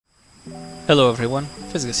Hello everyone,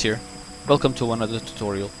 Physics here. Welcome to another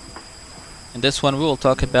tutorial. In this one we will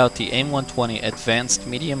talk about the AIM-120 Advanced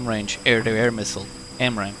Medium Range Air-to-Air Missile,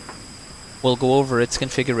 AMRAAM. We'll go over its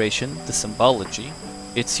configuration, the symbology,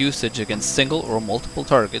 its usage against single or multiple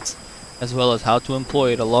targets, as well as how to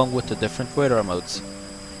employ it along with the different radar modes.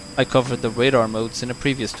 I covered the radar modes in a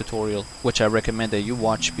previous tutorial, which I recommend that you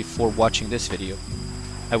watch before watching this video.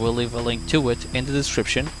 I will leave a link to it in the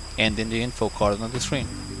description and in the info card on the screen.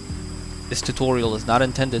 This tutorial is not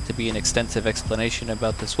intended to be an extensive explanation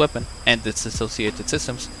about this weapon and its associated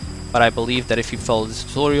systems, but I believe that if you follow this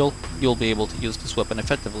tutorial, you'll be able to use this weapon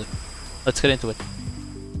effectively. Let's get into it.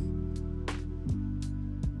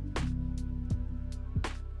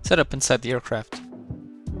 Setup inside the aircraft.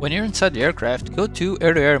 When you're inside the aircraft, go to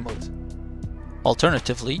air-to-air mode.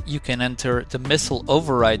 Alternatively, you can enter the missile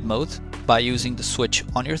override mode by using the switch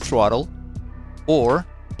on your throttle or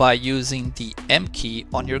by using the M key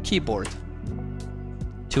on your keyboard.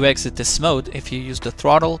 To exit this mode, if you use the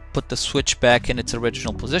throttle, put the switch back in its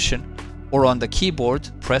original position, or on the keyboard,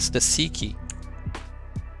 press the C key.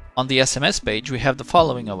 On the SMS page, we have the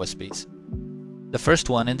following OSBs. The first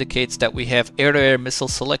one indicates that we have air-to-air missile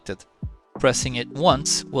selected. Pressing it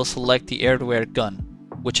once will select the air-to-air gun,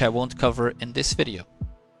 which I won't cover in this video.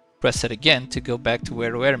 Press it again to go back to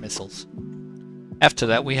air-to-air missiles. After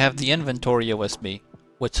that, we have the inventory OSB,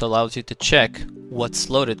 which allows you to check what's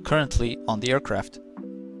loaded currently on the aircraft.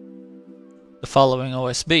 The following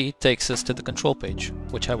OSB takes us to the control page,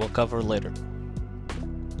 which I will cover later.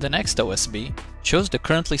 The next OSB shows the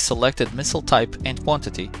currently selected missile type and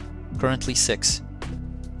quantity, currently 6.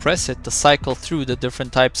 Press it to cycle through the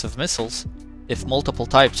different types of missiles if multiple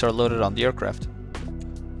types are loaded on the aircraft.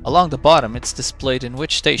 Along the bottom, it's displayed in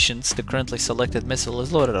which stations the currently selected missile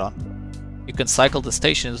is loaded on. You can cycle the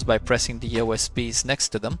stations by pressing the OSBs next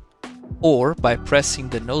to them, or by pressing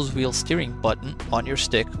the nose wheel steering button on your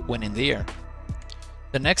stick when in the air.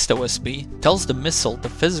 The next OSB tells the missile the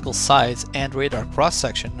physical size and radar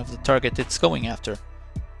cross-section of the target it's going after.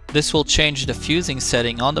 This will change the fusing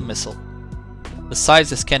setting on the missile. The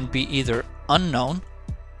sizes can be either unknown,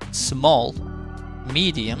 small,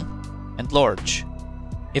 medium, and large.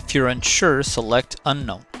 If you're unsure, select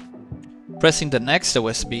unknown. Pressing the next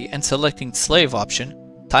OSB and selecting slave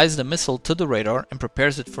option ties the missile to the radar and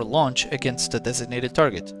prepares it for launch against the designated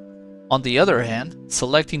target. On the other hand,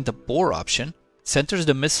 selecting the bore option centers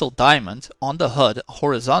the missile diamond on the HUD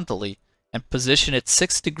horizontally and position it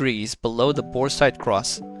 6 degrees below the bore sight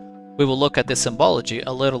cross. We will look at this symbology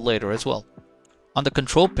a little later as well. On the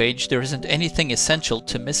control page, there isn't anything essential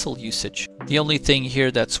to missile usage. The only thing here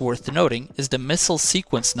that's worth noting is the missile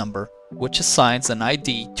sequence number, which assigns an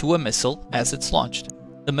ID to a missile as it's launched.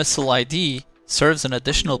 The missile ID serves an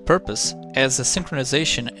additional purpose as a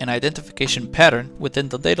synchronization and identification pattern within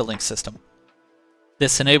the data link system.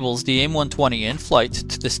 This enables the AIM-120 in flight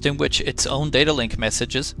to distinguish its own data link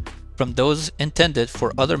messages from those intended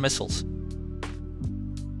for other missiles.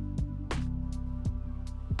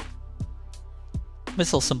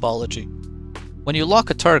 Missile symbology. When you lock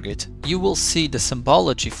a target, you will see the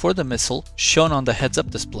symbology for the missile shown on the heads-up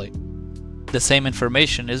display. The same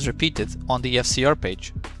information is repeated on the FCR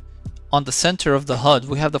page. On the center of the HUD,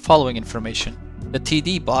 we have the following information: the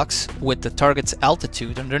TD box with the target's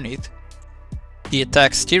altitude underneath, the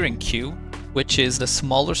attack steering cue, which is the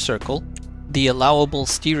smaller circle, the allowable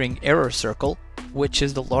steering error circle, which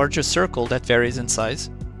is the larger circle that varies in size.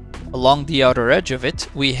 Along the outer edge of it,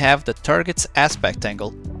 we have the target's aspect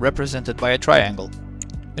angle, represented by a triangle.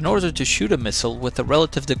 In order to shoot a missile with a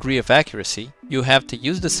relative degree of accuracy, you have to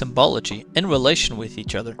use the symbology in relation with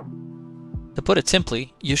each other. To put it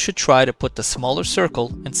simply, you should try to put the smaller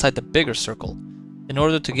circle inside the bigger circle, in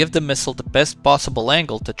order to give the missile the best possible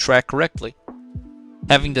angle to track correctly.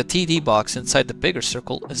 Having the TD box inside the bigger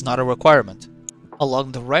circle is not a requirement.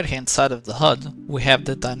 Along the right-hand side of the HUD, we have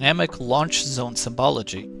the dynamic launch zone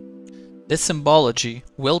symbology. This symbology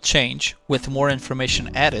will change with more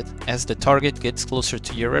information added as the target gets closer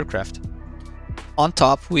to your aircraft. On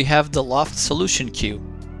top, we have the loft solution cue.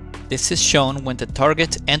 This is shown when the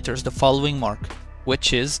target enters the following mark,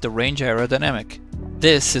 which is the range aerodynamic.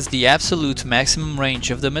 This is the absolute maximum range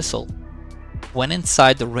of the missile. When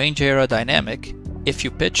inside the range aerodynamic, if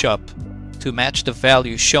you pitch up to match the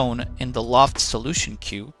value shown in the loft solution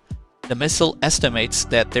cue, the missile estimates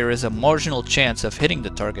that there is a marginal chance of hitting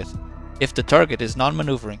the target if the target is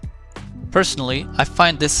non-maneuvering. Personally, I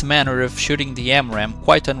find this manner of shooting the AMRAAM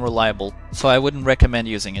quite unreliable, so I wouldn't recommend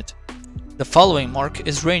using it. The following mark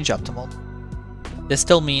is range optimal. This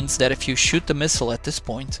still means that if you shoot the missile at this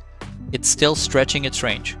point, it's still stretching its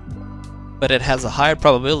range, but it has a higher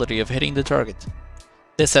probability of hitting the target.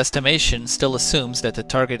 This estimation still assumes that the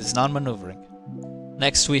target is non-maneuvering.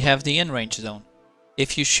 Next we have the in-range zone.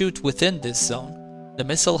 If you shoot within this zone, the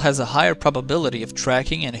missile has a higher probability of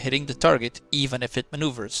tracking and hitting the target even if it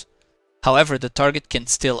maneuvers. However, the target can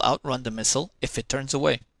still outrun the missile if it turns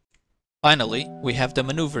away. Finally, we have the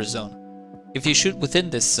maneuver zone. If you shoot within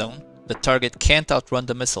this zone, the target can't outrun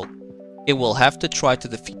the missile. It will have to try to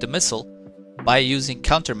defeat the missile by using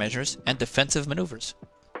countermeasures and defensive maneuvers.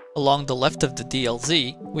 Along the left of the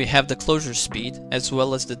DLZ, we have the closure speed as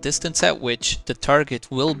well as the distance at which the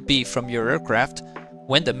target will be from your aircraft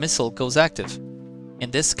when the missile goes active.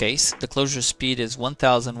 In this case, the closure speed is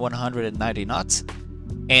 1,190 knots,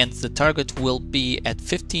 and the target will be at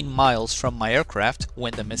 15 miles from my aircraft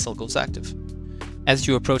when the missile goes active. As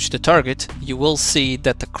you approach the target, you will see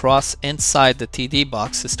that the cross inside the TD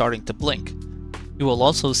box is starting to blink. You will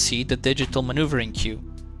also see the digital maneuvering cue.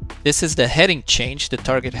 This is the heading change the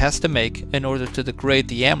target has to make in order to degrade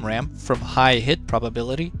the AMRAAM from high hit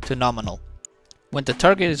probability to nominal. When the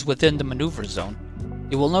target is within the maneuver zone,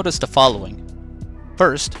 you will notice the following.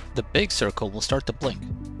 First, the big circle will start to blink.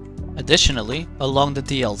 Additionally, along the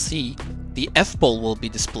DLZ, the F-pole will be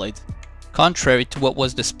displayed. Contrary to what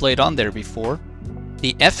was displayed on there before,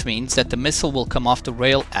 the F means that the missile will come off the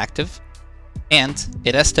rail active, and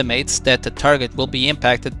it estimates that the target will be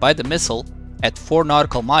impacted by the missile at 4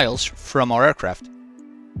 nautical miles from our aircraft.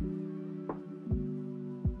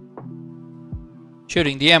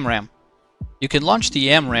 Shooting the AMRAAM. You can launch the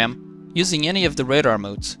AMRAAM using any of the radar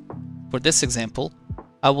modes. For this example,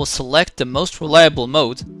 I will select the most reliable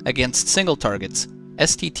mode against single targets,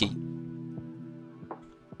 STT.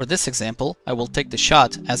 For this example, I will take the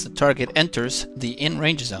shot as the target enters the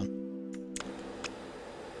in-range zone.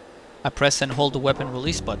 I press and hold the weapon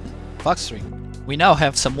release button, Fox 3. We now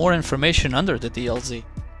have some more information under the DLZ.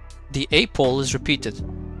 The A pole is repeated,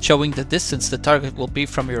 showing the distance the target will be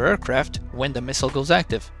from your aircraft when the missile goes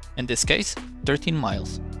active, in this case, 13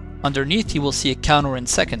 miles. Underneath you will see a counter in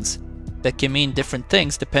seconds, that can mean different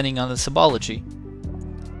things depending on the symbology.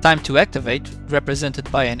 Time to activate,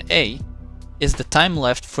 represented by an A, is the time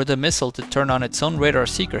left for the missile to turn on its own radar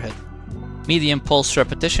seeker head. Medium pulse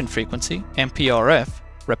repetition frequency, MPRF,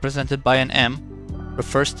 represented by an M,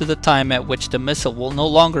 refers to the time at which the missile will no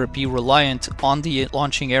longer be reliant on the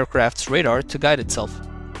launching aircraft's radar to guide itself.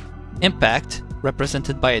 Impact,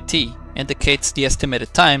 represented by a T, indicates the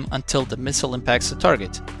estimated time until the missile impacts the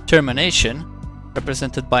target. Termination,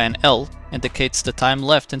 represented by an L, indicates the time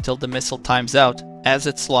left until the missile times out as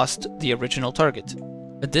it's lost the original target.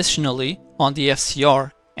 Additionally, on the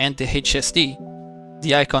FCR and the HSD,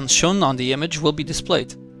 the icons shown on the image will be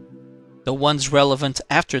displayed. The ones relevant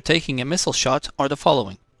after taking a missile shot are the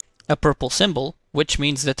following. A purple symbol, which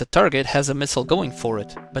means that the target has a missile going for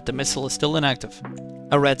it, but the missile is still inactive.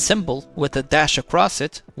 A red symbol with a dash across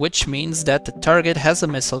it, which means that the target has a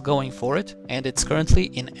missile going for it and it's currently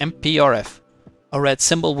in MPRF. A red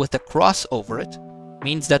symbol with a cross over it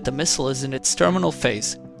means that the missile is in its terminal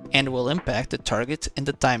phase and will impact the target in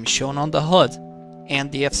the time shown on the HUD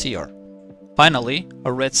and the FCR. Finally,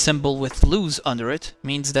 a red symbol with lose under it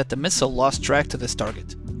means that the missile lost track to this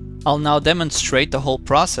target. I'll now demonstrate the whole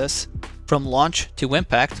process from launch to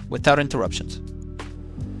impact without interruptions.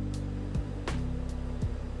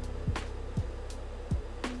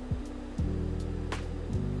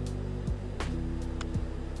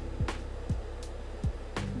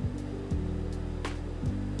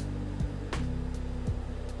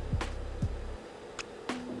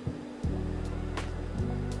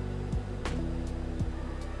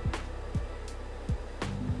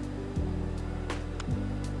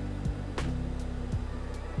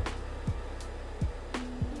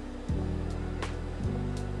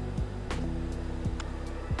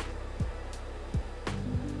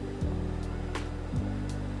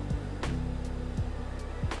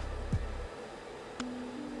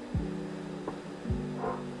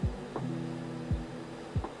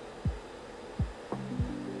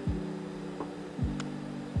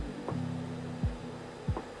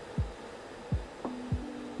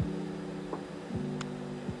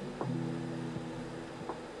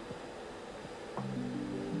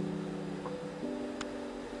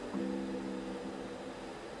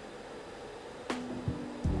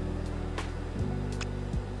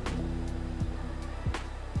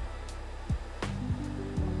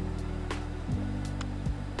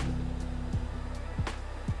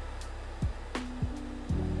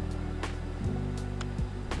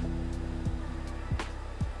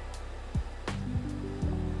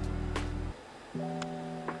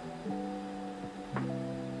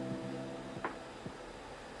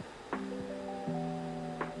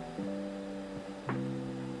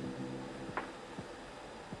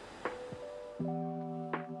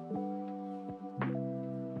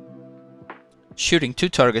 Shooting 2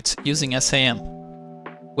 targets using SAM.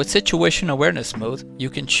 With Situation Awareness mode, you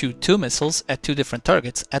can shoot 2 missiles at 2 different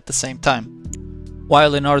targets at the same time.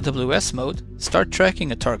 While in RWS mode, start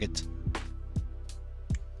tracking a target.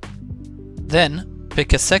 Then,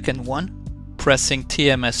 pick a second one, pressing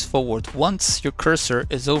TMS forward once your cursor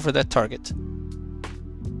is over that target.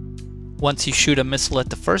 Once you shoot a missile at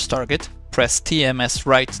the first target, press TMS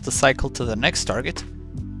right to cycle to the next target,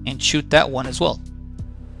 and shoot that one as well.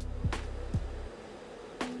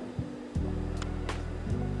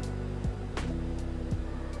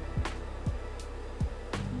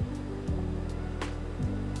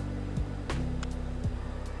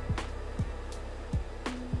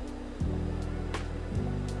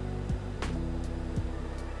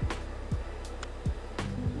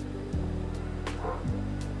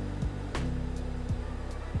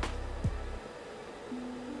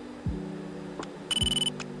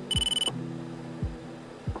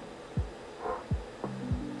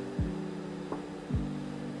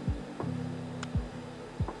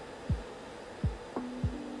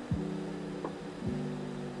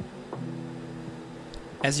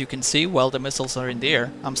 As you can see, while the missiles are in the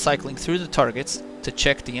air, I'm cycling through the targets to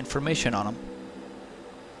check the information on them.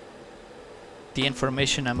 The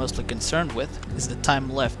information I'm mostly concerned with is the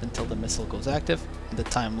time left until the missile goes active and the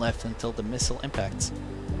time left until the missile impacts.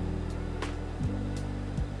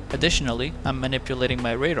 Additionally, I'm manipulating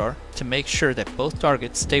my radar to make sure that both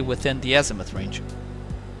targets stay within the azimuth range.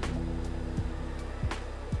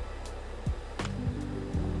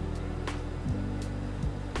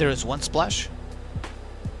 There is one splash.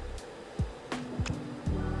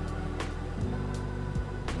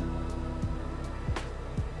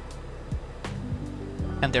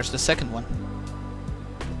 And there's the second one.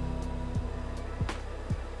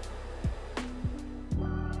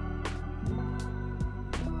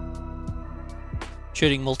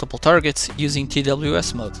 Shooting multiple targets using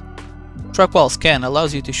TWS mode. Track While Scan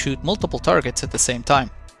allows you to shoot multiple targets at the same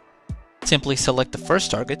time. Simply select the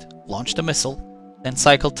first target, launch the missile, then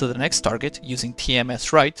cycle to the next target using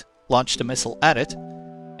TMS right, launch the missile at it,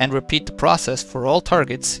 and repeat the process for all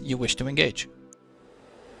targets you wish to engage.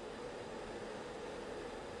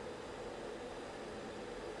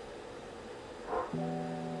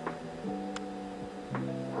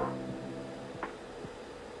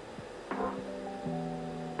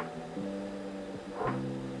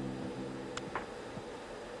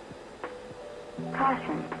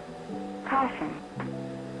 Caution. Caution.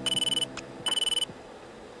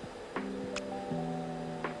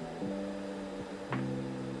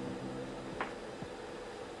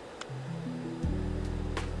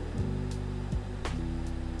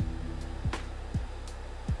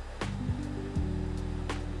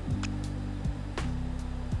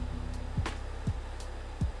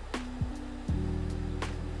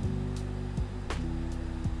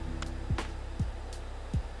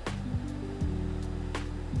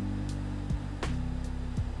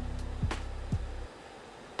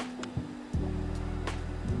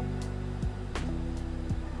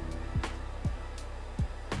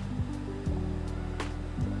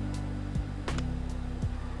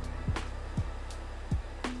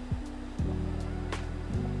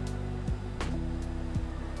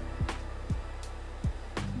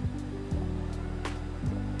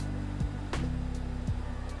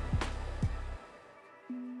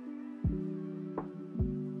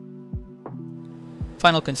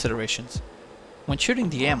 Final considerations. When shooting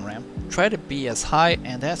the AMRAAM, try to be as high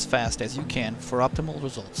and as fast as you can for optimal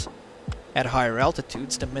results. At higher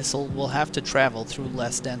altitudes, the missile will have to travel through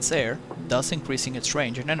less dense air, thus increasing its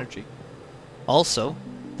range and energy. Also,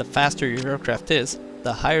 the faster your aircraft is,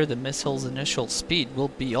 the higher the missile's initial speed will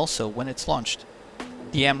be also when it's launched.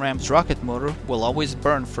 The AMRAAM's rocket motor will always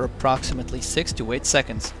burn for approximately 6 to 8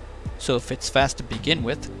 seconds, so if it's fast to begin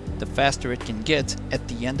with, the faster it can get at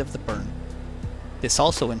the end of the burn. This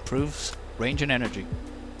also improves range and energy.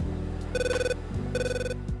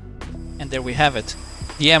 And there we have it.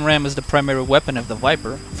 The AMRAAM is the primary weapon of the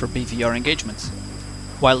Viper for BVR engagements.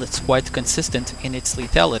 While it's quite consistent in its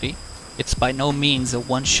lethality, it's by no means a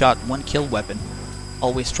one-shot, one-kill weapon.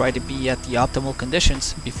 Always try to be at the optimal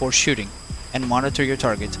conditions before shooting, and monitor your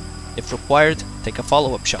target. If required, take a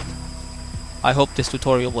follow-up shot. I hope this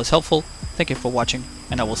tutorial was helpful. Thank you for watching,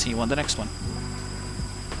 and I will see you on the next one.